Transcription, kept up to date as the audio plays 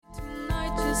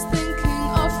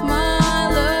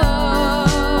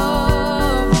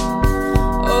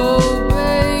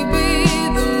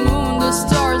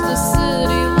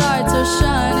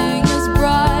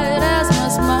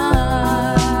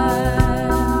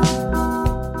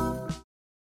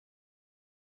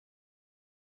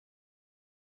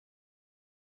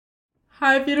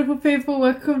Hi beautiful people,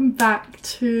 welcome back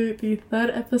to the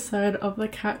third episode of the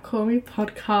Cat Call Me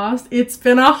podcast. It's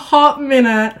been a hot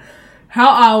minute. How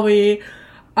are we?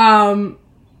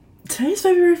 Today's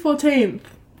February 14th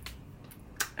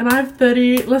and I have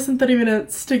less than 30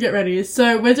 minutes to get ready.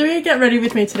 So we're doing a get ready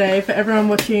with me today. For everyone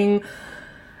watching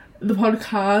the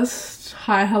podcast,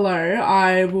 hi, hello.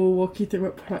 I will walk you through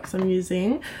what products I'm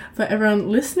using. For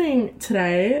everyone listening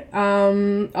today,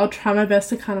 I'll try my best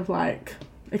to kind of like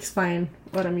explain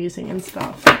what I'm using and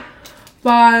stuff.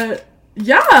 But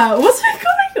yeah, what's been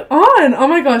going on? Oh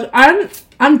my gosh,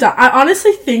 I'm done. I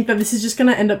honestly think that this is just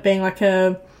gonna end up being like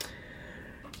a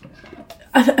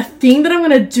thing that I'm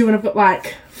gonna do when I've got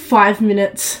like 5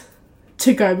 minutes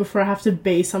to go before I have to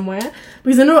be somewhere,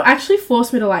 because then it'll actually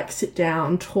force me to like sit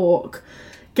down, talk,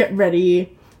 get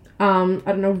ready. I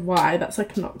don't know why that's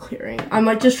like not clearing. I'm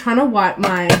like just trying to wipe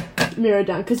my mirror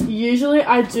down, because usually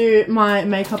I do my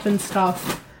makeup and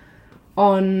stuff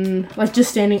on like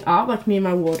just standing up, like near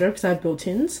my wardrobe, because I have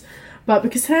built-ins. But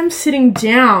because today I'm sitting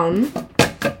down,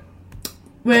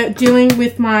 we're dealing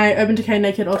with my Urban Decay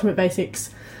Naked Ultimate Basics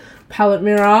palette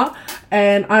mirror,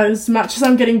 and as much as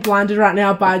I'm getting blinded right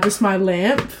now by just my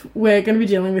lamp, we're going to be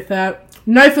dealing with that.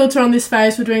 No filter on this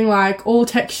face. We're doing like all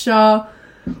texture.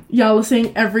 Y'all are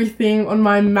seeing everything on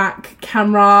my Mac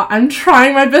camera. I'm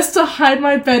trying my best to hide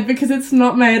my bed because it's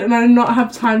not made and I do not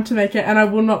have time to make it, and I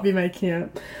will not be making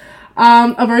it.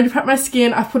 I've already prepped my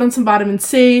skin. I've put on some vitamin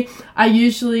C. I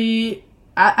usually,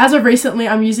 as of recently,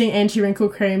 I'm using anti-wrinkle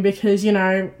cream because, you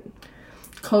know,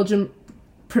 collagen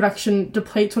production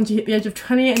depletes once you hit the age of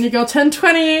 20 and your girl turned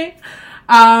 20.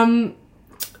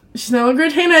 She's no longer a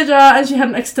teenager and she had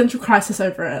an existential crisis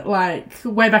over it, like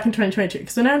way back in 2022,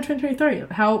 because we're now in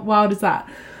 2023. How wild is that?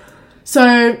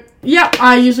 So yeah,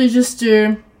 I usually just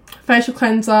do facial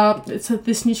cleanser. It's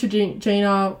this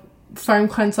Neutrogena foam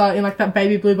cleanser in like that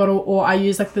baby blue bottle, or I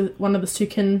use like one of the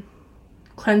Sukin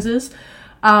cleansers.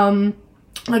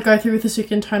 I go through with the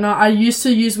Sukin toner. I used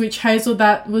to use witch hazel.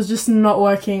 That was just not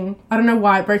working. I don't know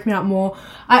why, it broke me out more.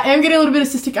 I am getting a little bit of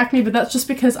cystic acne, but that's just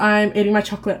because I'm eating my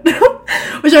chocolate,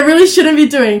 which I really shouldn't be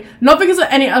doing. Not because of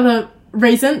any other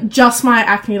reason, just my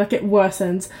acne, like it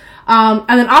worsens.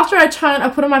 And then after I turn, I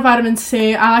put on my vitamin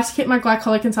C. I like to keep my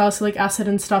glycolic and salicylic acid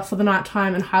and stuff for the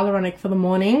nighttime and hyaluronic for the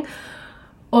morning.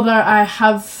 Although I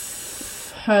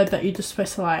have heard that you're just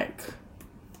supposed to like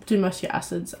do most of your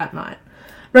acids at night.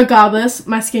 Regardless,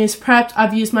 my skin is prepped.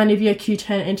 I've used my Nivea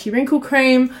Q10 anti-wrinkle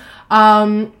cream.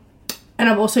 And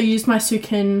I've also used my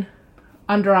Sukin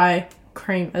under eye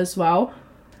cream as well.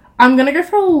 I'm going to go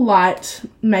for a light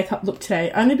makeup look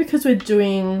today, only because we're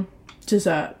doing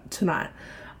dessert tonight.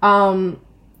 So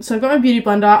I've got my beauty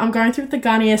blender. I'm going through with the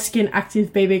Garnier Skin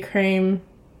Active BB Cream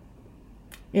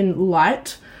in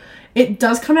light. It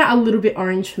does come out a little bit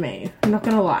orange for me, I'm not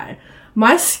going to lie.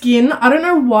 My skin, I don't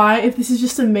know why, if this is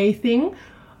just a me thing.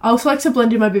 I also like to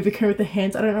blend in my BB cream with the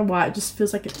hands. I don't know why, it just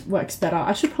feels like it works better.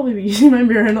 I should probably be using my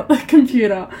mirror, not the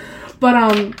computer.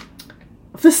 But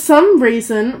for some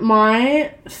reason,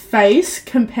 my face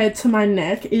compared to my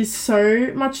neck is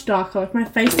so much darker. Like my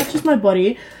face matches my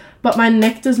body, but my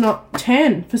neck does not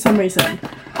tan for some reason.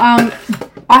 I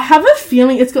have a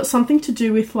feeling it's got something to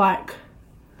do with like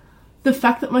the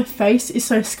fact that my face is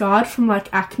so scarred from like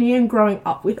acne and growing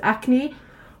up with acne.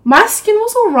 My skin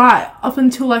was alright up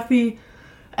until like the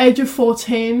age of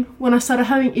 14 when I started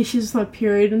having issues with my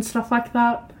period and stuff like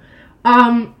that.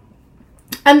 And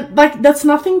like that's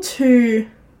nothing to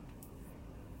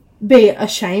be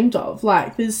ashamed of.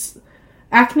 Like this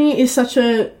acne is such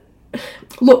a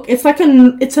look, it's like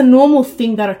it's a normal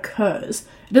thing that occurs.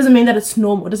 It doesn't mean that it's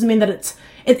normal. It doesn't mean that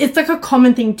it's like a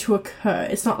common thing to occur.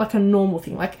 It's not like a normal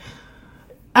thing. Like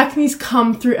acne's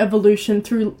come through evolution,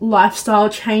 through lifestyle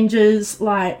changes,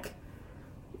 like.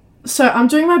 So I'm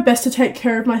doing my best to take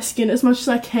care of my skin as much as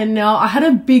I can now. I had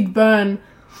a big burn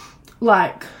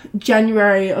like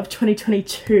January of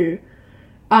 2022.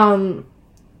 I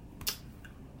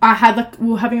had like, we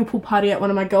were having a pool party at one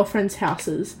of my girlfriend's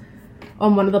houses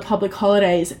on one of the public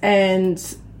holidays,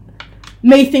 and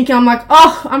me thinking, I'm like,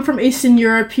 oh, I'm from Eastern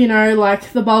Europe, you know,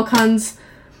 like the Balkans.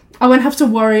 I won't have to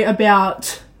worry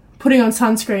about putting on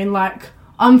sunscreen. Like,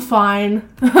 I'm fine.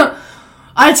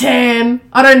 I tan.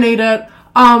 I don't need it.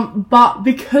 But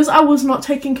because I was not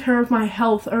taking care of my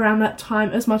health around that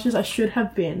time as much as I should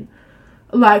have been,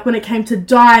 like when it came to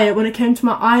diet, when it came to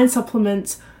my iron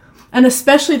supplements, and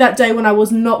especially that day when I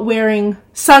was not wearing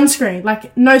sunscreen,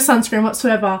 like no sunscreen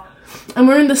whatsoever, and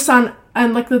we're in the sun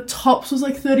and like the tops was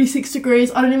like 36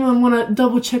 degrees. I don't even want to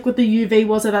double check what the UV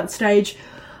was at that stage.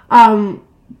 I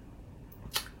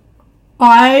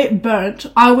burnt.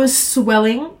 I was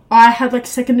swelling. I had like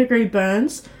 2nd degree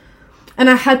burns. And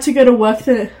I had to go to work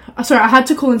I had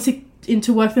to call in sick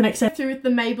into work the next day. Through with the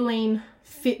Maybelline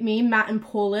Fit Me Matte and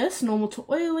Poreless, normal to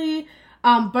oily.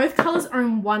 Both colours are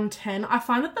in 110. I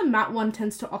find that the matte one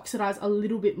tends to oxidize a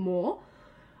little bit more,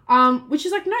 which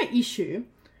is like no issue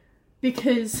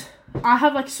because I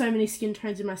have like so many skin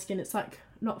tones in my skin. It's like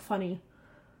not funny.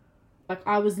 Like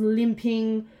I was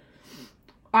limping.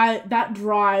 That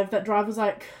drive was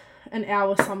like an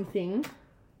hour something,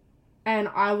 and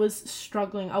I was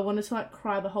struggling. I wanted to like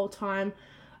cry the whole time.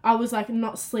 I was like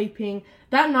not sleeping.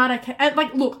 That night I came, and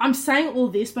like, look, I'm saying all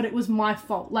this, but it was my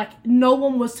fault. Like no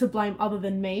one was to blame other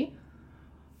than me.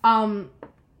 And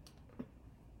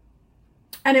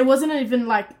it wasn't even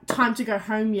like time to go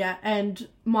home yet. And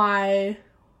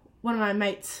one of my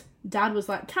mates' dad was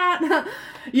like, "Kat,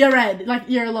 you're red. Like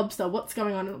you're a lobster. What's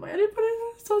going on?" And I'm like, "I didn't put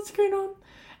sunscreen on."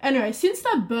 Anyway, since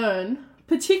that burn,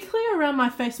 particularly around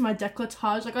my face and my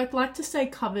décolletage, like I'd like to stay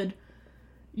covered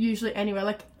usually anyway.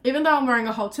 Like even though I'm wearing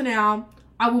a halter now,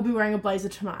 I will be wearing a blazer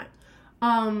tonight.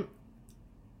 For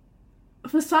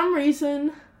some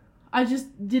reason, I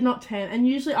just did not tan, and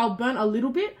usually I'll burn a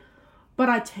little bit, but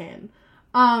I tan.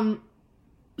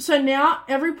 So now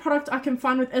every product I can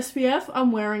find with SPF,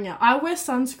 I'm wearing it. I wear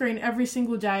sunscreen every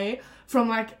single day from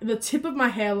like the tip of my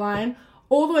hairline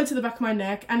all the way to the back of my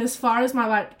neck, and as far as my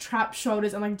like trap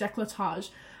shoulders and like décolletage.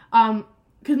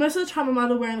 Because most of the time I'm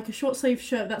either wearing like a short sleeve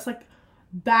shirt that's like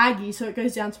baggy, so it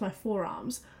goes down to my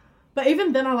forearms. But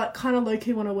even then I like kind of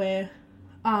low-key want to wear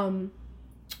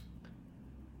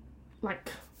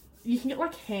like you can get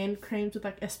like hand creams with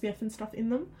like SPF and stuff in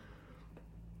them.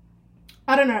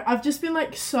 I don't know, I've just been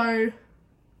like so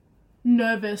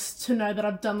nervous to know that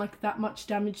I've done like that much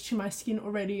damage to my skin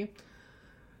already.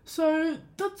 So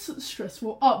that's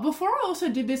stressful. Oh, before I also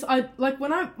did this, I like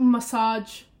when I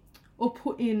massage or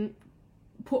put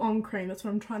on cream, that's what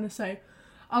I'm trying to say.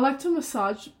 I like to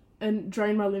massage and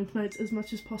drain my lymph nodes as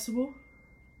much as possible.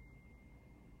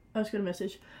 I just got a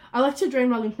message. I like to drain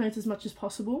my lymph nodes as much as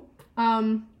possible.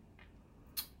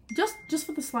 Just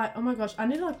for the slight, oh my gosh, I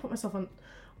need to like put myself on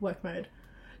work mode.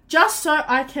 Just so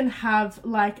I can have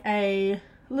like a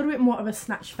little bit more of a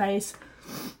snatch face.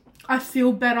 I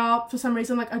feel better for some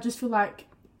reason. Like I just feel like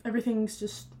everything's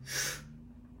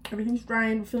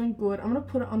drained, feeling good. I'm gonna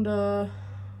put it under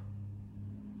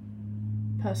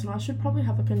personal. I should probably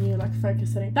have like a new like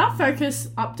focus setting. That focus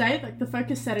update, like the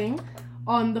focus setting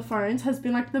on the phones has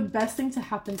been like the best thing to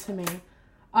happen to me.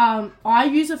 I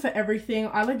use it for everything.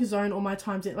 I like zone all my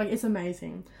times in. Like it's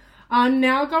amazing. I'm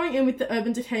now going in with the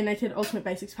Urban Decay Naked Ultimate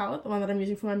Basics palette, the one that I'm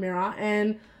using for my mirror,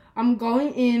 and I'm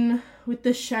going in with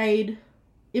the shade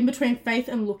in between Faith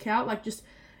and Lookout, like just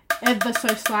ever so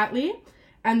slightly.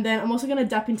 And then I'm also going to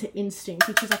dab into Instinct,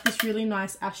 which is like this really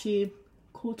nice ashy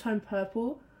cool tone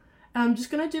purple. And I'm just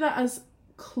going to do that as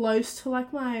close to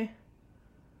like my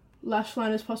lash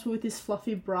line as possible with this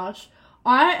fluffy brush.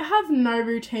 I have no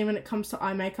routine when it comes to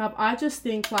eye makeup. I just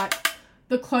think like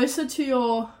the closer to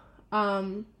your,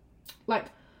 like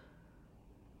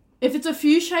if it's a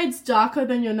few shades darker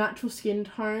than your natural skin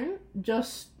tone,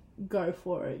 just go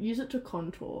for it. Use it to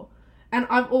contour. And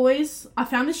I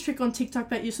found this trick on TikTok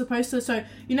that you're supposed to, so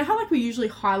you know how like we usually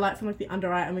highlight from like the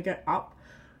under eye and we go up?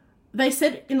 They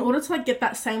said in order to like get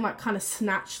that same like kind of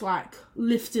snatch like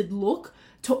lifted look,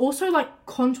 to also like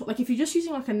contour, like if you're just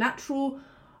using like a natural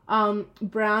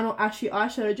brown or ashy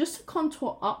eyeshadow, just to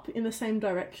contour up in the same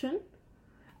direction.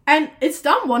 And it's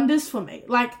done wonders for me.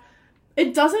 Like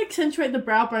it doesn't accentuate the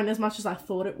brow bone as much as I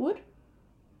thought it would.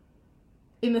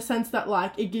 In the sense that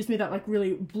like it gives me that like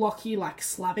really blocky like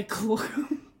Slavic look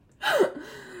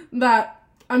that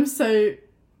I'm so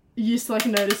used to like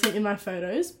noticing in my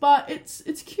photos. But it's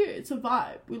cute, it's a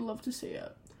vibe. We'd love to see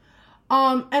it.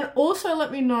 And also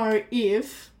let me know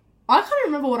if I can't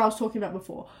remember what I was talking about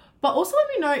before, but also let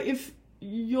me know if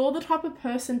you're the type of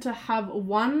person to have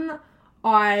one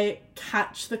eye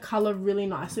catch the color really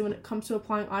nicely when it comes to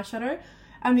applying eyeshadow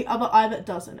and the other eye that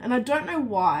doesn't. And I don't know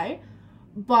why,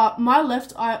 but my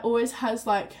left eye always has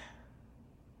like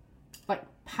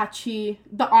patchy,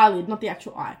 the eyelid, not the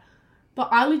actual eye. The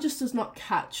eyelid just does not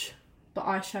catch the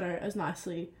eyeshadow as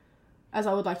nicely as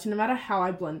I would like to, no matter how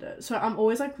I blend it. So I'm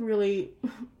always like really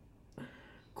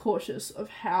cautious of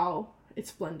how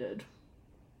it's blended.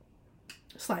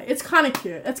 So it's kind of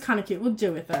cute. It's kind of cute. We'll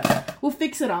deal with it. We'll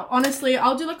fix it up. Honestly,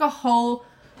 I'll do like a whole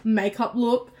makeup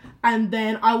look, and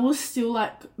then I will still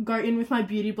like go in with my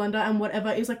beauty blender and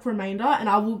whatever is like remainder, and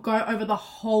I will go over the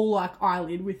whole like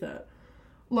eyelid with it.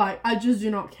 Like I just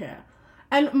do not care.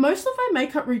 And most of my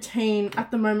makeup routine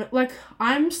at the moment, like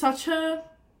I'm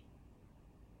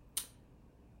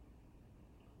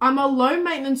a low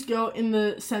maintenance girl in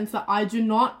the sense that I do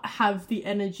not have the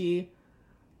energy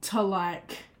to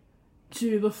like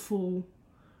do the full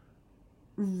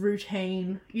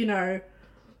routine, you know.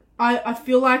 I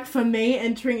feel like for me,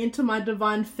 entering into my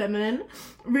divine feminine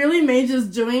really means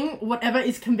just doing whatever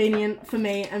is convenient for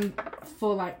me and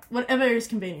for like whatever is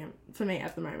convenient for me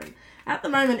at the moment. At the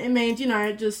moment, it means, you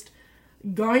know, just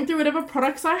going through whatever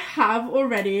products I have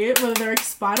already, whether they're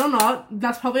expired or not.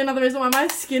 That's probably another reason why my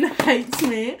skin hates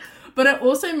me. But it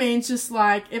also means just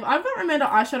like, if I've got Remainder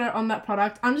eyeshadow on that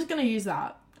product, I'm just going to use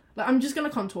that. Like, I'm just going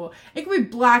to contour. It could be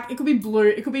black, it could be blue,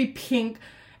 it could be pink.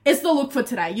 It's the look for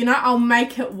today, you know? I'll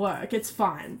make it work. It's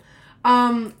fine.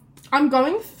 I'm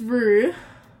going through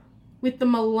with the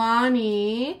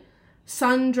Milani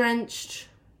Sun Drenched,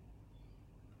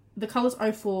 the colour's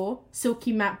 04,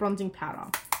 Silky Matte Bronzing Powder.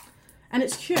 And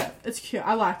it's cute. It's cute.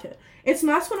 I like it. It's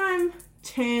nice when I'm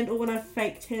tanned or when I'm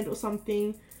fake tanned or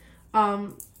something.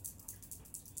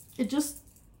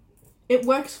 It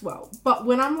works well. But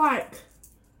when I'm like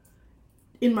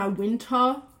in my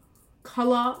winter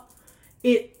colour,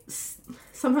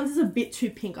 sometimes it's a bit too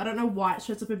pink. I don't know why it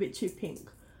shows up a bit too pink.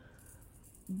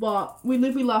 But we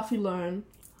live, we laugh, we learn.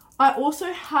 I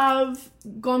also have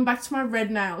gone back to my red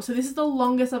nails. So this is the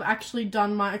longest I've actually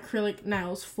done my acrylic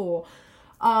nails for.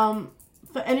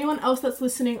 For anyone else that's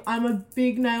listening, I'm a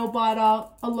big nail biter.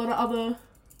 A lot of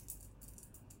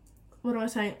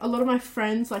my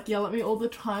friends like yell at me all the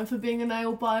time for being a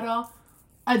nail biter.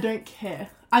 I don't care.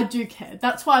 I do care.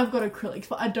 That's why I've got acrylics,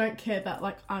 but I don't care that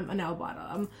like I'm a nail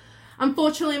biter.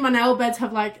 Unfortunately, my nail beds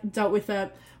have like dealt with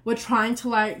it. We're trying to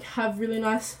like have really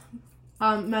nice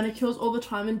manicures all the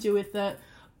time and deal with it.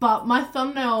 But my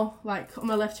thumbnail, like on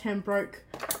my left hand, broke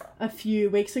a few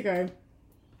weeks ago.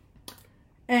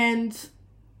 And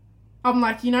I'm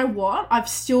like, you know what? I've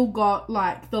still got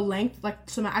like the length, like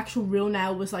so my actual real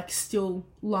nail was like still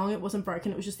long. It wasn't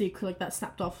broken. It was just the acrylic that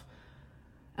snapped off.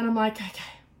 And I'm like,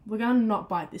 okay, we're gonna not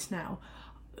bite this nail.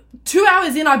 2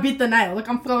 hours in, I bit the nail. Like,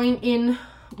 I'm going in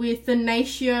with the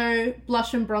Natio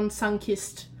Blush and Bronze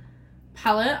Sunkissed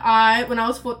palette. When I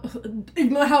was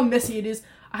ignore how messy it is.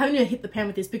 I haven't even hit the pan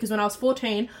with this because when I was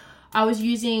 14, I was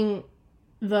using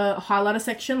the highlighter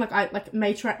section. Like, I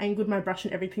made sure I angled my brush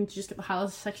and everything to just get the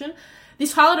highlighter section.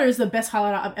 This highlighter is the best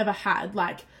highlighter I've ever had,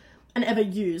 like, and ever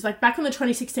used. Like, back when the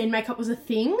 2016 makeup was a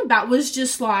thing, that was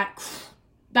just like,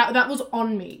 that was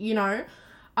on me, you know?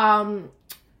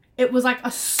 It was like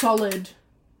a solid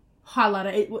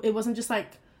highlighter. It wasn't just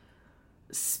like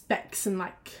specks and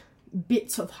like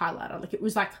bits of highlighter. Like, it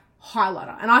was like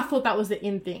highlighter. And I thought that was the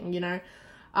in thing, you know,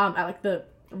 at like the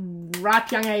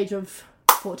ripe young age of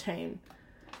 14.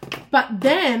 But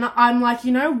then I'm like,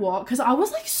 you know what? Because I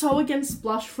was like so against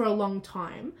blush for a long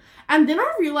time. And then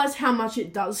I realized how much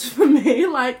it does for me.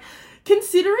 Like,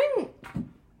 considering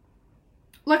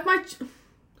like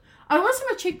I don't want to say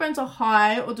my cheekbones are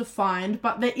high or defined,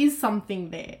 but there is something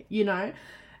there, you know?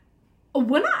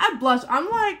 When I add blush, I'm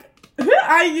like, who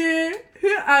are you? Who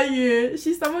are you?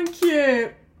 She's someone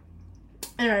cute.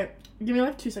 Anyway, give me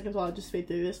like 2 seconds while I just speed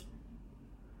through this.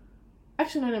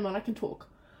 Actually, no, never mind, I can talk.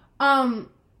 No,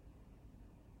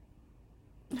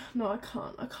 I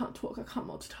can't. I can't talk. I can't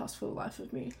multitask for the life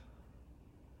of me.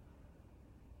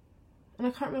 And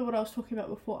I can't remember what I was talking about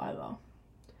before either.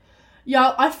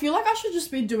 Yeah, I feel like I should just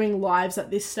be doing lives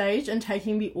at this stage and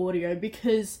taking the audio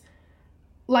because,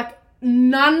 like,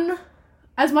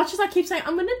 as much as I keep saying,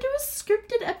 I'm going to do a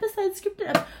scripted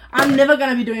episode, I'm never going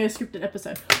to be doing a scripted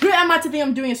episode. Who am I to think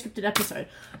I'm doing a scripted episode?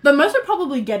 The most I'm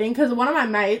probably getting, because one of my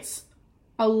mates,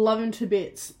 I love him to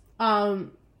bits,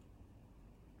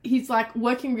 he's, like,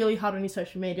 working really hard on his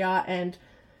social media and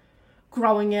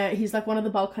growing it. He's, like, one of the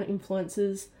Balkan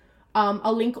influencers.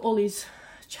 I'll link all his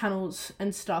channels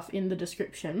and stuff in the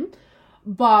description,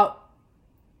 but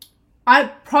I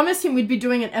promised him we'd be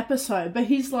doing an episode, but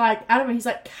he's like, Adam, he's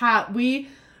like, Kat, we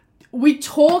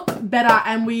talk better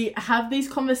and we have these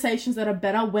conversations that are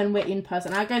better when we're in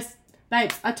person. I go,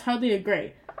 babes, I totally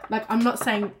agree. Like, I'm not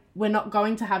saying we're not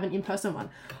going to have an in-person one,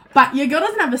 but your girl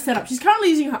doesn't have a setup. She's currently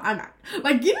using her iMac.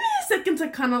 Like, give me a second to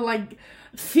kind of like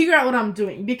figure out what I'm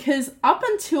doing, because up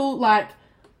until like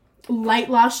late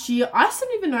last year, I still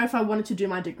didn't even know if I wanted to do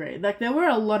my degree. Like, there were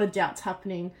a lot of doubts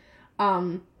happening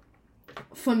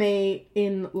for me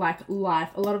in like life,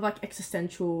 a lot of like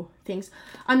existential things.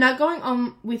 I'm now going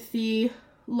on with the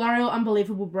L'Oreal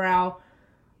Unbelievable Brow.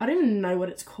 I don't even know what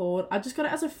it's called. I just got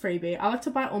it as a freebie. I like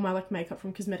to buy all my like makeup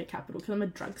from Cosmetic Capital because I'm a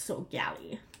drugstore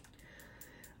galley.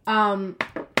 And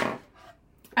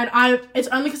it's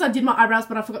only because I did my eyebrows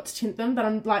but I forgot to tint them that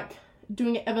I'm like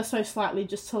doing it ever so slightly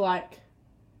just to like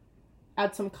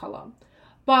add some color.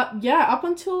 But yeah, up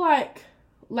until like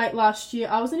late last year,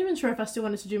 I wasn't even sure if I still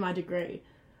wanted to do my degree.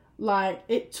 Like,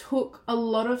 it took a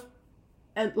lot of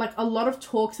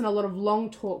talks and a lot of long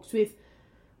talks with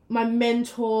my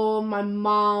mentor, my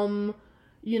mum,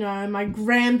 you know, my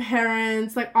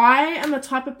grandparents. Like, I am a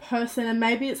type of person, and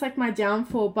maybe it's like my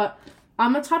downfall, but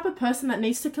I'm a type of person that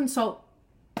needs to consult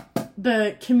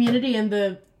the community and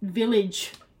the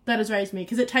village that has raised me,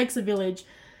 because it takes a village,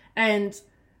 and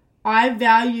I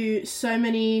value so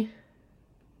many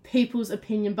people's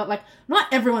opinion, but like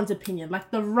not everyone's opinion, like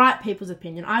the right people's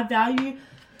opinion. I value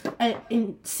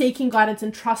in seeking guidance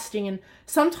and trusting, and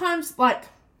sometimes, like,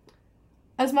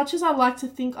 as much as I like to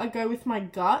think I go with my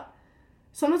gut,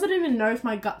 sometimes I don't even know if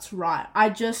my gut's right. I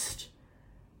just,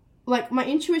 like, my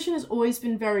intuition has always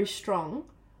been very strong,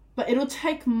 but it'll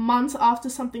take months after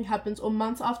something happens or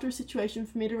months after a situation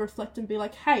for me to reflect and be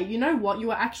like, hey, you know what, you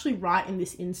were actually right in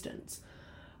this instance.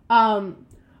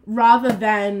 Rather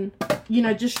than, you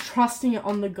know, just trusting it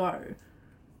on the go.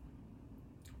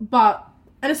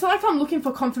 And it's not like I'm looking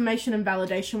for confirmation and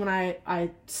validation when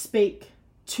I speak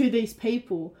to these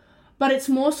people, but it's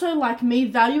more so like me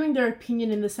valuing their opinion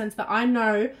in the sense that I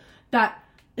know that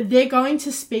they're going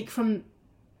to speak from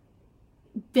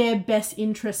their best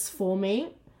interests for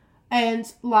me.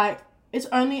 And, like, it's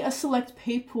only a select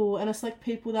people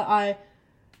that I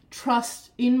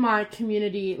trust in my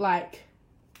community, like,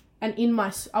 and in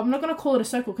my, I'm not going to call it a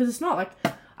circle, because it's not, like,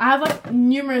 I have, like,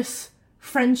 numerous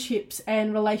friendships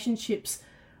and relationships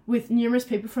with numerous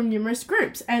people from numerous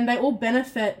groups, and they all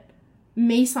benefit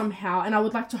me somehow, and I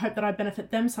would like to hope that I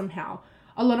benefit them somehow.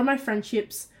 A lot of my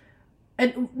friendships,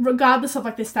 and regardless of,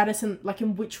 like, their status and, like,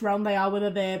 in which realm they are, whether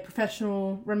they're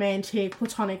professional, romantic,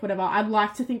 platonic, whatever, I'd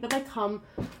like to think that they come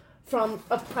from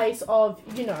a place of,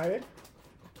 you know,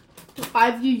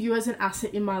 I view you as an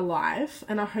asset in my life,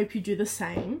 and I hope you do the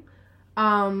same.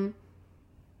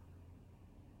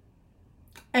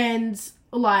 And,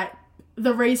 like,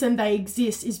 the reason they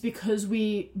exist is because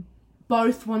we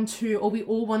both want to, or we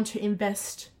all want to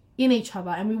invest in each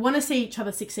other, and we want to see each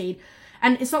other succeed.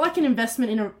 And it's not like an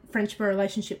investment in a friendship or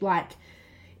relationship, like,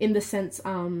 in the sense,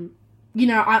 you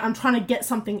know, I'm trying to get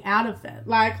something out of it.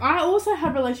 Like, I also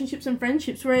have relationships and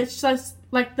friendships where it's just,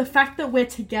 like, the fact that we're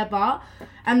together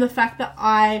and the fact that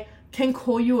I can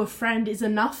call you a friend is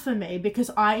enough for me, because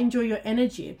I enjoy your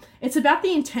energy. It's about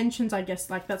the intentions, I guess.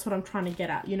 Like, that's what I'm trying to get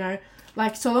at, you know?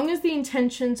 Like, so long as the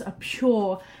intentions are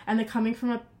pure and they're coming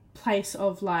from a place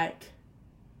of, like,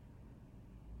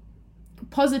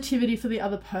 positivity for the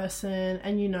other person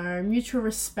and, you know, mutual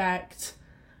respect,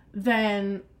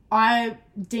 then I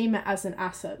deem it as an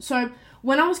asset. So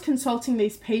when I was consulting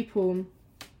these people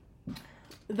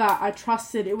that I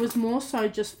trusted, it was more so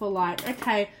just for, like,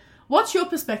 okay, what's your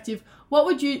perspective? What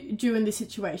would you do in this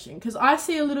situation? Because I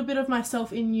see a little bit of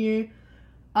myself in you,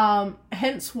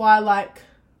 hence why, like,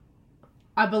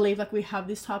 I believe, like, we have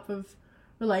this type of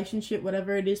relationship,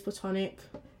 whatever it is, platonic,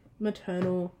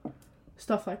 maternal,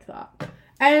 stuff like that.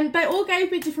 And they all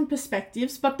gave me different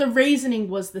perspectives, but the reasoning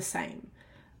was the same.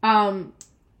 I'm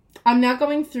now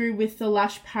going through with the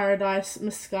Lash Paradise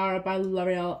mascara by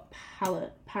L'Oreal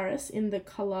Paris in the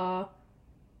colour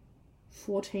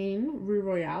 14, Rue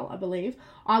Royale, I believe.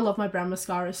 I love my brown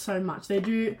mascaras so much. They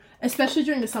do, especially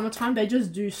during the summertime, they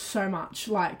just do so much,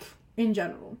 like, in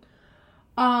general.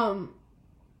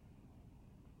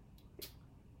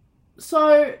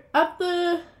 So at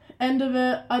the end of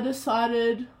it, I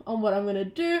decided on what I'm going to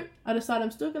do. I decided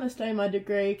I'm still going to stay in my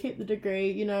degree, keep the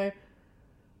degree, you know.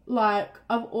 Like,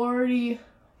 I've already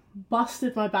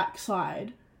busted my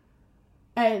backside,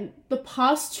 and the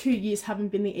past 2 years haven't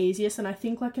been the easiest, and I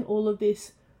think, like, in all of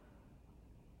this,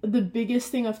 the biggest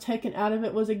thing I've taken out of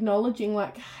it was acknowledging,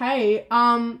 like, hey,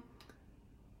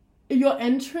 you're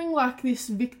entering, like, this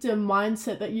victim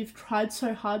mindset that you've tried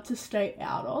so hard to stay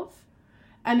out of,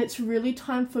 and it's really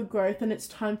time for growth, and it's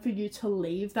time for you to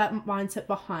leave that mindset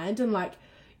behind and, like,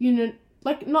 you know,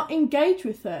 like, not engage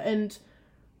with it. And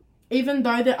even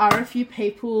though there are a few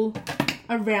people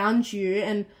around you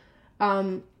and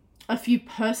a few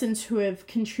persons who have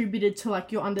contributed to,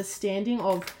 like, your understanding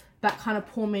of that kind of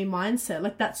poor me mindset,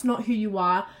 like, that's not who you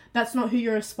are. That's not who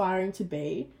you're aspiring to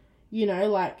be. You know,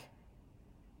 like,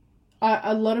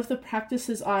 a lot of the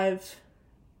practices I've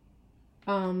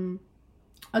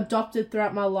adopted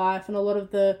throughout my life, and a lot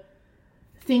of the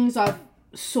things I've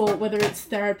sought, whether it's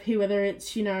therapy, whether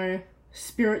it's, you know,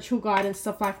 spiritual guidance,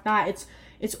 stuff like that,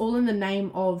 it's all in the name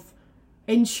of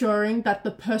ensuring that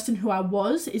the person who I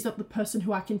was is not the person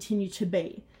who I continue to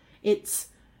be. It's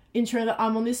ensuring that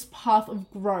I'm on this path of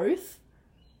growth,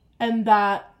 and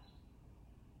that,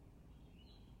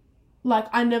 like,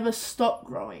 I never stop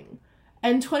growing.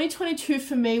 And 2022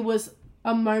 for me was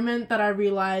a moment that I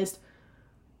realized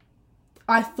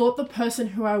I thought the person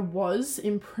who I was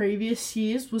in previous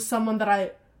years was someone that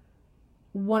I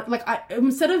want, like,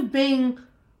 instead of being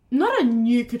not a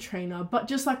new Katrina, but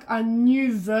just like a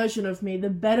new version of me, the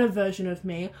better version of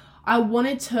me, I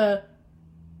wanted to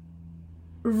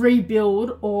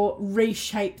rebuild or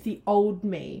reshape the old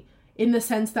me, in the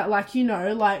sense that, like, you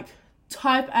know, like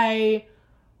type A,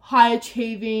 high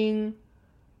achieving,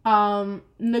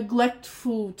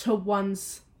 neglectful to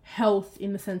one's health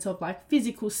in the sense of like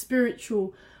physical,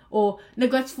 spiritual, or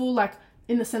neglectful like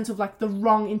in the sense of like the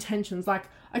wrong intentions, like,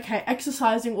 okay,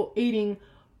 exercising or eating,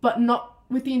 but not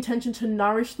with the intention to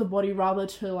nourish the body, rather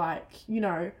to, like, you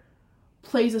know,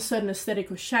 please a certain aesthetic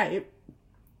or shape.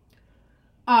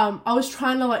 I was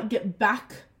trying to like get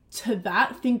back to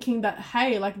that, thinking that,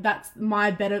 hey, like that's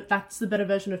the better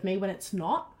version of me, when it's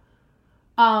not.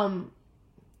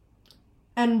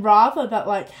 And rather that,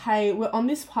 like, hey, we're on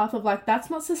this path of like, that's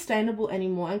not sustainable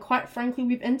anymore. And quite frankly,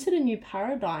 we've entered a new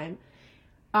paradigm.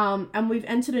 And we've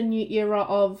entered a new era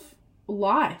of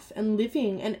life and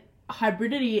living and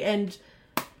hybridity and,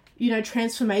 you know,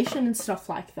 transformation and stuff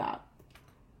like that.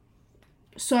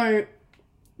 So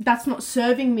that's not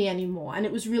serving me anymore. And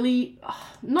it was really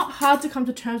not hard to come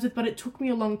to terms with, but it took me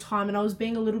a long time. And I was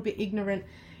being a little bit ignorant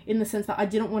in the sense that I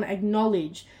didn't want to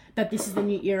acknowledge that this is the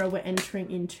new era we're entering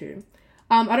into.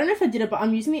 I don't know if I did it, but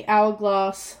I'm using the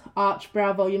Hourglass Arch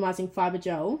Brow Volumizing Fiber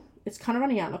Gel. It's kind of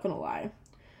running out, not going to lie.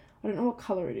 I don't know what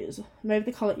colour it is. Maybe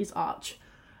the colour is Arch.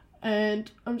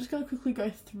 And I'm just going to quickly go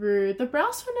through. The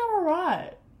brows turned out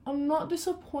alright. I'm not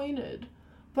disappointed.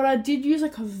 But I did use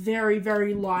like a very,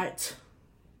 very light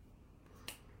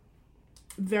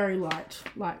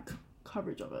like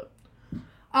coverage of it.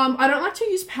 I don't like to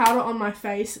use powder on my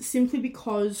face simply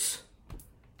because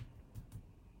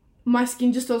my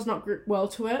skin just does not grip well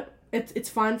to it. It's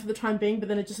fine for the time being, but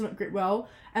then it just does not grip well.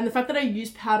 And the fact that I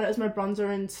use powder as my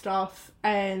bronzer and stuff,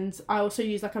 and I also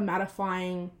use like a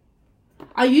mattifying,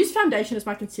 I use foundation as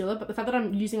my concealer, but the fact that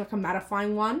I'm using like a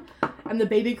mattifying one and the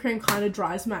BB cream kind of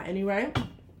dries matte anyway,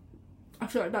 I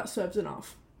feel like that serves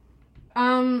enough.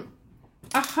 I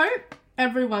hope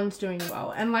everyone's doing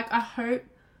well, and like I hope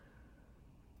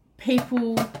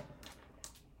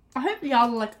y'all are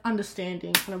like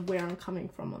understanding kind of where I'm coming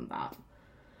from on that.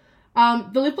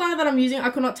 The lip liner that I'm using, I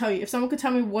could not tell you. If someone could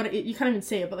tell me what it is, you can't even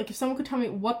see it, but like if someone could tell me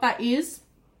what that is,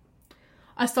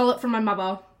 I stole it from my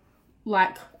mother,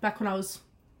 like back when I was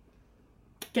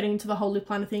getting into the whole lip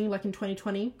liner thing, like in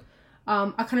 2020.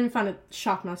 I can't even find a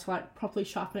sharpener to like properly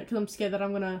sharpen it because I'm scared that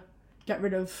I'm gonna get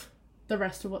rid of the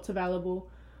rest of what's available.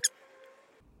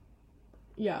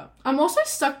 Yeah, I'm also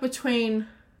stuck between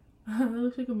that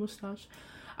looks like a mustache.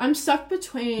 I'm stuck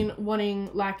between wanting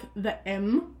like the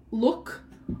M look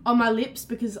on my lips,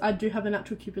 because I do have a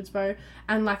natural Cupid's bow,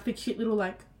 and like the cute little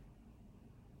like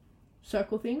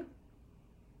circle thing.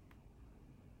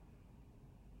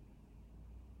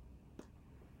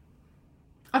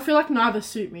 I feel like neither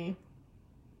suit me.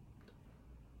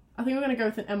 I think we're gonna go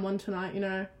with an M1 tonight, you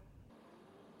know.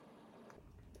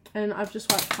 And I've just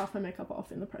wiped half my makeup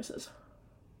off in the process.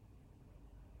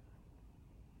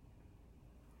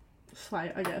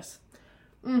 Slay, I guess.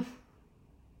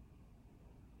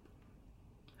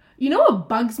 You know what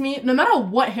bugs me? No matter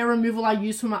what hair removal I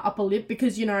use for my upper lip,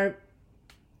 because, you know,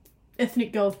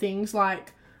 ethnic girl things,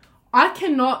 like, I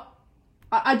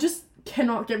just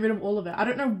cannot get rid of all of it. I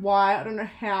don't know why, I don't know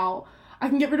how. I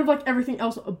can get rid of, like, everything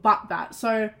else but that,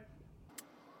 so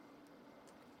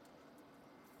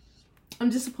I'm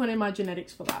disappointed in my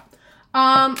genetics for that.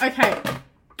 Okay.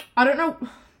 I don't know.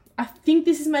 I think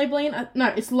this is Maybelline. No,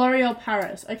 it's L'Oreal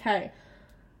Paris. Okay.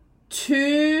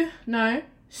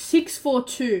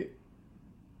 642.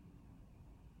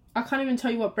 I can't even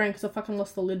tell you what brand because I fucking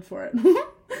lost the lid for it.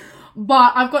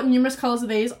 But I've got numerous colours of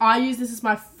these. I use this as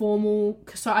my formal,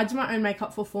 so I do my own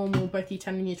makeup for formal, both year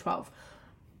 10 and year 12.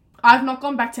 I've not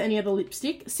gone back to any other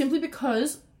lipstick simply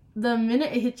because the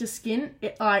minute it hits your skin,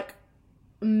 it like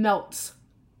melts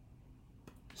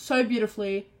so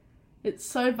beautifully. It's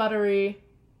so buttery.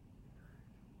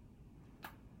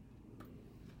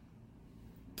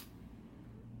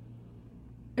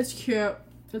 It's cute.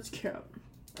 It's cute.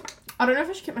 I don't know if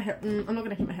I should keep my hair. I'm not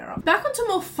gonna keep my hair up. Back onto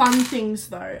more fun things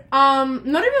though. Not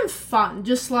even fun,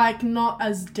 just like not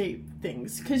as deep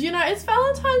things. Because, you know, it's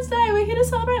Valentine's Day. We're here to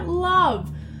celebrate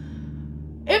love.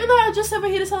 Even though I just said we're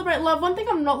here to celebrate love, one thing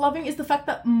I'm not loving is the fact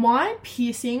that my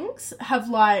piercings have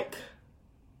like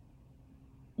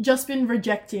just been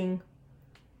rejecting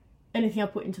anything I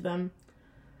put into them.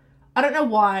 I don't know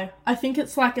why. I think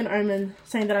it's like an omen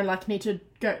saying that I like need to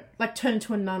go like turn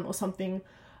into a nun or something.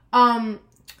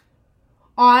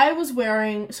 I was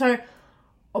wearing, so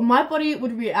my body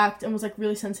would react and was like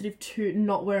really sensitive to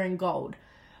not wearing gold.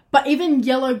 But even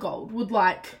yellow gold would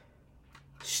like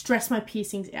stress my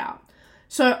piercings out.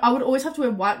 So I would always have to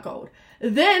wear white gold.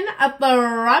 Then at the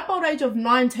ripe old age of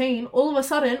 19, all of a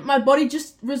sudden my body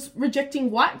just was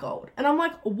rejecting white gold. And I'm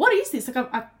like, what is this?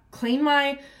 Like I clean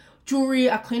my jewelry,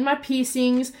 I clean my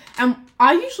piercings, and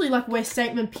I usually like wear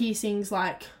statement piercings,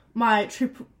 like my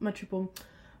typical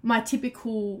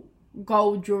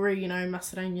gold jewelry, you know,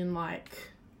 Macedonian, like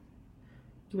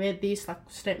you wear this like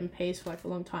statement piece for like a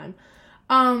long time.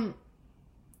 And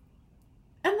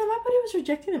then my body was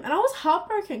rejecting them. And I was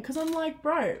heartbroken because I'm like,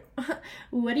 bro,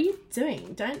 what are you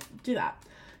doing? Don't do that.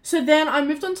 So then I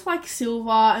moved on to like silver,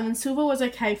 and then silver was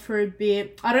okay for a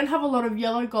bit. I don't have a lot of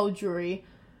yellow gold jewelry,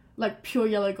 like pure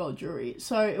yellow gold jewelry.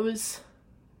 So it was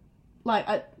like,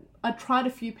 I tried a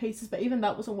few pieces, but even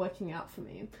that wasn't working out for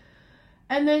me.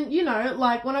 And then, you know,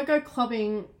 like when I go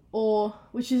clubbing, or,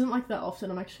 which isn't like that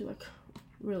often, I'm actually like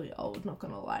really old, not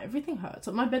gonna lie. Everything hurts.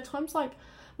 Like my bedtime's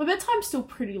still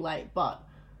pretty late, but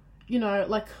you know,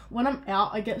 like when I'm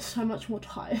out, I get so much more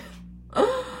tired.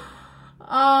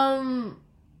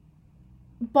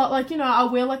 But like, you know, I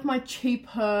wear like my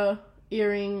cheaper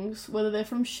earrings, whether they're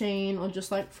from Shein or just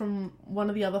like from one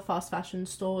of the other fast fashion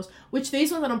stores, which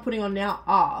these ones that I'm putting on now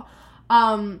are.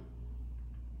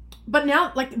 But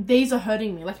now like these are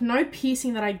hurting me. Like no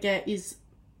piercing that I get is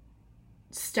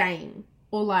staying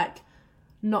or like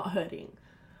not hurting.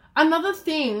 Another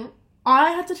thing,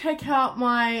 I had to take out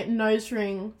my nose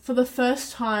ring for the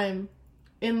first time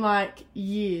in like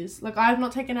years. Like I have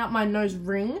not taken out my nose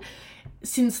ring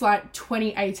since like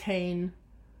 2018.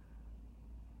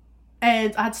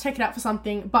 And I had to take it out for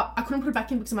something, but I couldn't put it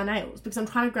back in because of my nails, because I'm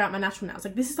trying to grow out my natural nails.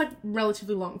 Like this is like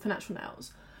relatively long for natural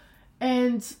nails.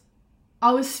 And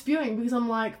I was spewing because I'm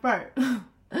like, bro,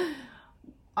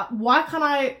 why can't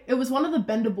I? It was one of the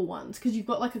bendable ones, because you've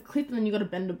got like a clip and then you got a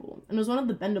bendable, and it was one of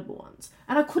the bendable ones,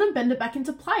 and I couldn't bend it back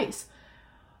into place.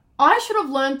 I should have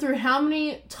learned through how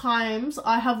many times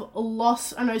I have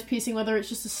lost a nose piercing, whether it's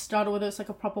just a stud or whether it's like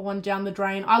a proper one down the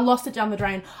drain. I lost it down the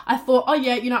drain. I thought, oh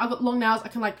yeah, you know, I've got long nails, I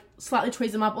can like slightly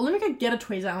tweeze them up, or let me go get a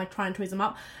tweezer and like try and tweeze them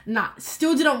up. Nah,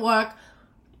 still didn't work.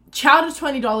 Chowed to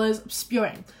 $20,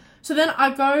 spewing. So then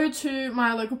I go to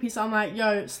my local piercer. I'm like,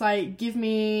 yo, Slay, give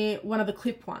me one of the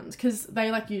clip ones, because they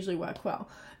like usually work well.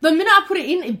 The minute I put it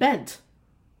in, it bent.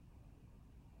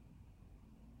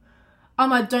 I'm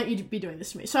like, don't you be doing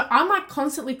this to me. So I'm like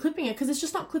constantly clipping it because it's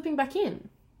just not clipping back in.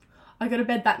 I go to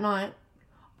bed that night.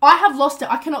 I have lost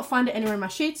it. I cannot find it anywhere in my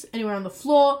sheets, anywhere on the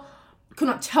floor. Could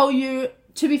not tell you.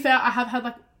 To be fair, I have had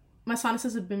like, my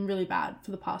sinuses have been really bad for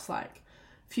the past like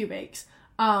few weeks.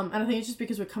 And I think it's just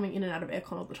because we're coming in and out of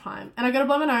aircon all the time. And I go to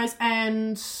blow my nose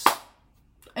and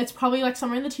it's probably like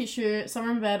somewhere in the tissue,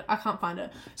 somewhere in bed. I can't find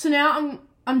it. So now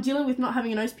I'm dealing with not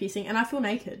having a nose piercing, and I feel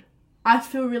naked. I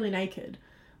feel really naked.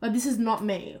 Like this is not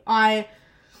me.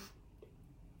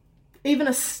 Even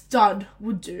a stud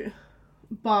would do,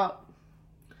 but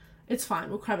it's fine.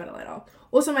 We'll cry about it later.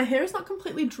 Also, my hair is not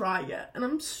completely dry yet, and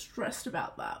I'm stressed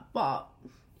about that, but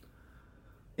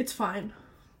it's fine.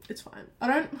 It's fine.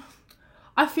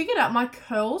 I figured out my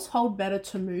curls hold better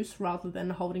to mousse rather than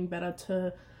holding better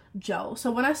to gel. So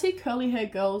when I see curly hair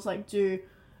girls like do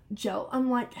gel,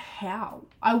 I'm like, how?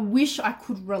 I wish I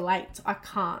could relate. I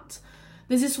can't.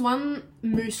 There's this one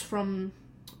mousse from,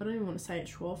 I don't even want to say it,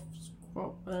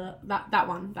 that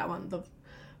one, the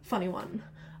funny one.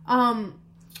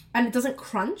 And it doesn't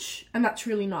crunch, and that's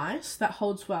really nice. That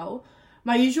holds well.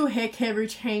 My usual hair care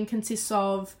routine consists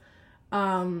of,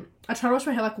 I try to wash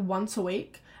my hair like once a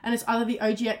week, and it's either the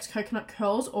OGX Coconut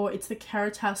Curls or it's the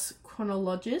Caritas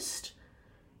Chronologist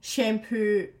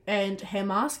shampoo and hair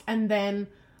mask. And then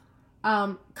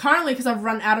currently, because I've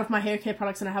run out of my hair care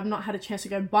products and I have not had a chance to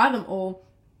go buy them all,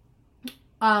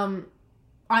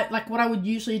 what I would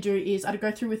usually do is I'd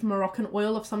go through with Moroccan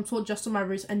oil of some sort just on my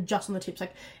roots and just on the tips.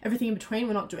 Like everything in between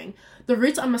we're not doing. The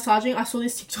roots I'm massaging. I saw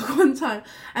this TikTok one time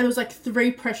and it was like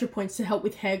 3 pressure points to help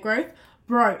with hair growth.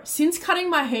 Bro, since cutting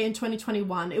my hair in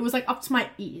 2021, it was like up to my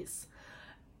ears.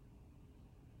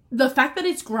 The fact that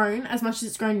it's grown as much as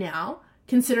it's grown now,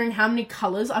 considering how many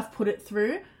colors I've put it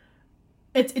through,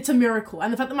 it's a miracle.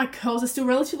 And the fact that my curls are still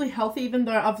relatively healthy, even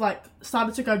though I've like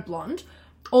started to go blonde,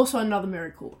 also another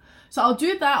miracle. So I'll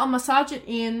do that, I'll massage it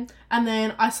in, and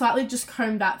then I slightly just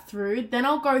comb that through. Then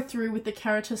I'll go through with the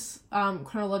Caritas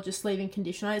Chronologist leave-in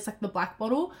conditioner. It's like the black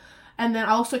bottle. And then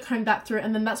I also comb that through,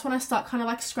 and then that's when I start kind of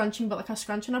like scrunching, but like I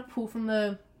scrunch and I pull from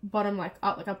the bottom like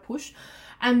up, like I push.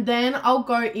 And then I'll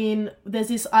go in, there's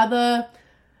this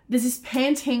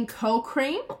Pantene curl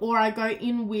cream, or I go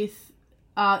in with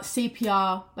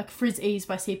CPR, like Frizz Ease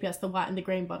by CPR, it's the white and the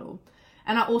green bottle.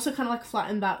 And I also kind of like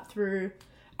flatten that through,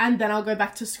 and then I'll go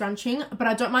back to scrunching. But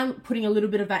I don't mind putting a little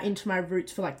bit of that into my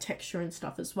roots for like texture and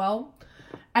stuff as well.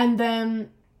 And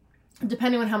then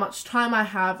depending on how much time I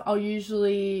have, I'll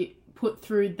usually put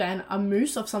through then a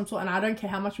mousse of some sort. And I don't care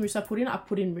how much mousse I put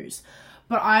in mousse.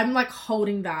 But I'm like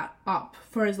holding that up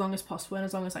for as long as possible and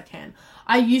as long as I can.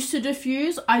 I used to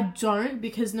diffuse. I don't,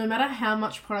 because no matter how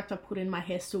much product I put in, my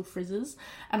hair still frizzes.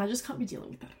 And I just can't be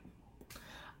dealing with that.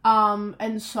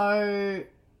 And so,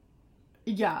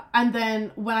 yeah. And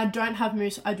then when I don't have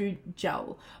mousse, I do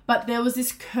gel. But there was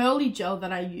this curly gel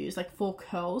that I use, like for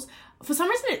curls. For some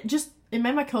reason, it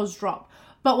made my curls drop.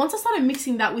 But once I started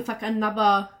mixing that with like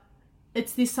another,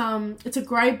 it's this, it's a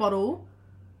grey bottle,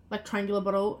 like triangular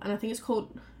bottle, and I think it's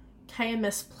called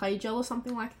KMS Play Gel or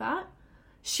something like that.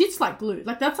 Shit's like glue.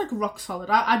 Like, that's like rock solid.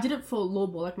 I did it for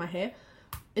Lawball, like my hair.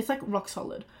 It's like rock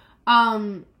solid.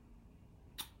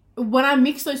 When I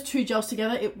mix those two gels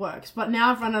together, it works. But now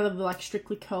I've run out of the like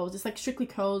Strictly Curls. It's like Strictly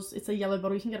Curls. It's a yellow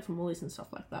bottle. You can get it from Woolies and stuff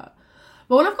like that.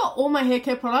 But when I've got all my hair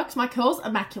care products, my curls,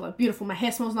 immaculate, beautiful. My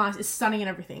hair smells nice. It's stunning and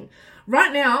everything.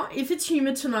 Right now, if it's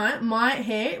humid tonight, my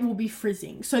hair will be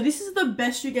frizzing. So this is the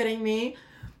best you're getting me.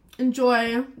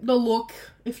 Enjoy the look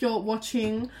if you're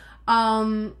watching.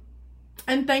 And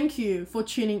thank you for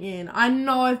tuning in. I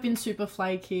know I've been super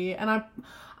flaky, and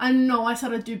I know I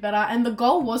started to do better. And the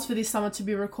goal was for this summer to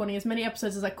be recording as many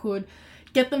episodes as I could,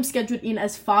 get them scheduled in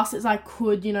as fast as I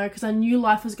could, you know, because I knew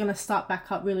life was going to start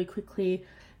back up really quickly.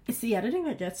 It's the editing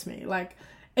that gets me. Like,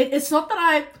 it's not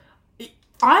that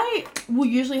I will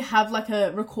usually have like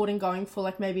a recording going for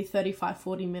like maybe 35,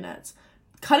 40 minutes.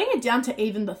 Cutting it down to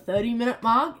even the 30-minute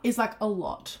mark is like a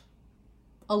lot.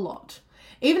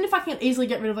 Even if I can easily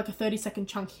get rid of like a 30-second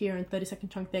chunk here and 30-second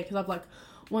chunk there because I've like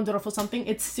wandered off or something,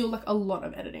 it's still like a lot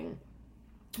of editing.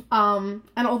 And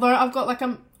although I've got like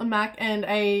a Mac and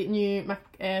a new Mac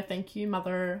Air, thank you,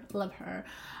 mother, love her.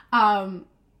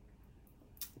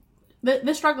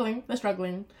 They're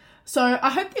struggling. So I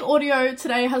hope the audio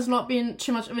today has not been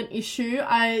too much of an issue.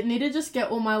 I need to just get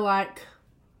all my like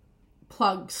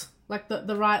plugs, like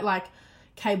the right like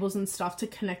cables and stuff to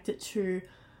connect it to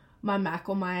my Mac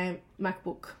or my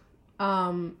MacBook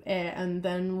Air, and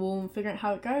then we'll figure out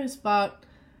how it goes. But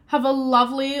have a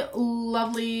lovely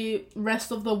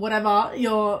rest of the whatever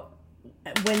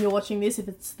when you're watching this. If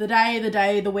it's the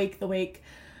day, the week.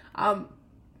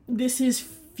 This is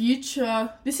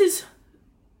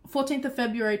 14th of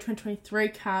February 2023,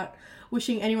 Kat.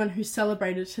 Wishing anyone who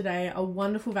celebrated today a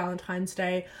wonderful Valentine's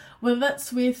Day, whether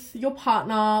that's with your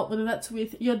partner, whether that's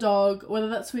with your dog, whether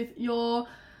that's with your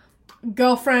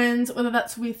girlfriends, whether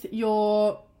that's with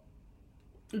your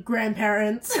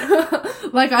grandparents,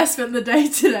 like I spent the day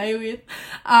today with.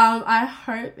 I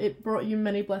hope it brought you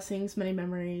many blessings, many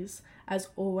memories. As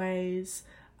always,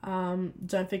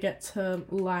 don't forget to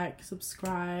like,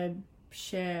 subscribe,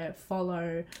 share,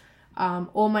 follow.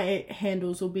 All my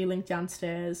handles will be linked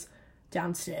downstairs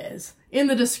in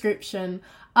the description.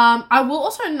 I will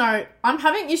also note I'm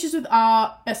having issues with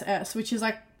RSS, which is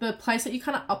like the place that you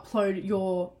kind of upload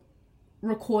your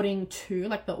recording to,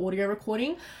 like the audio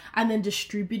recording, and then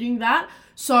distributing that.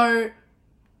 So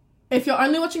if you're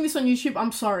only watching this on YouTube,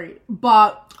 I'm sorry,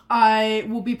 but I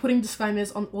will be putting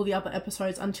disclaimers on all the other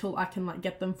episodes until I can like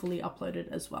get them fully uploaded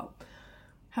as well.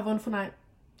 Have a wonderful night.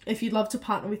 If you'd love to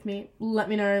partner with me, let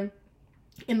me know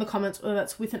in the comments, whether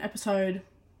that's with an episode,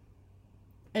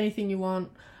 anything you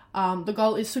want. The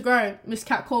goal is to grow Miss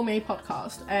Cat Call Me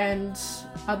podcast, and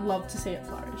I'd love to see it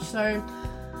flourish. So,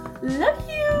 love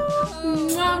you.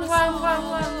 Mwah, mwah,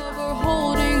 mwah,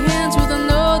 mwah.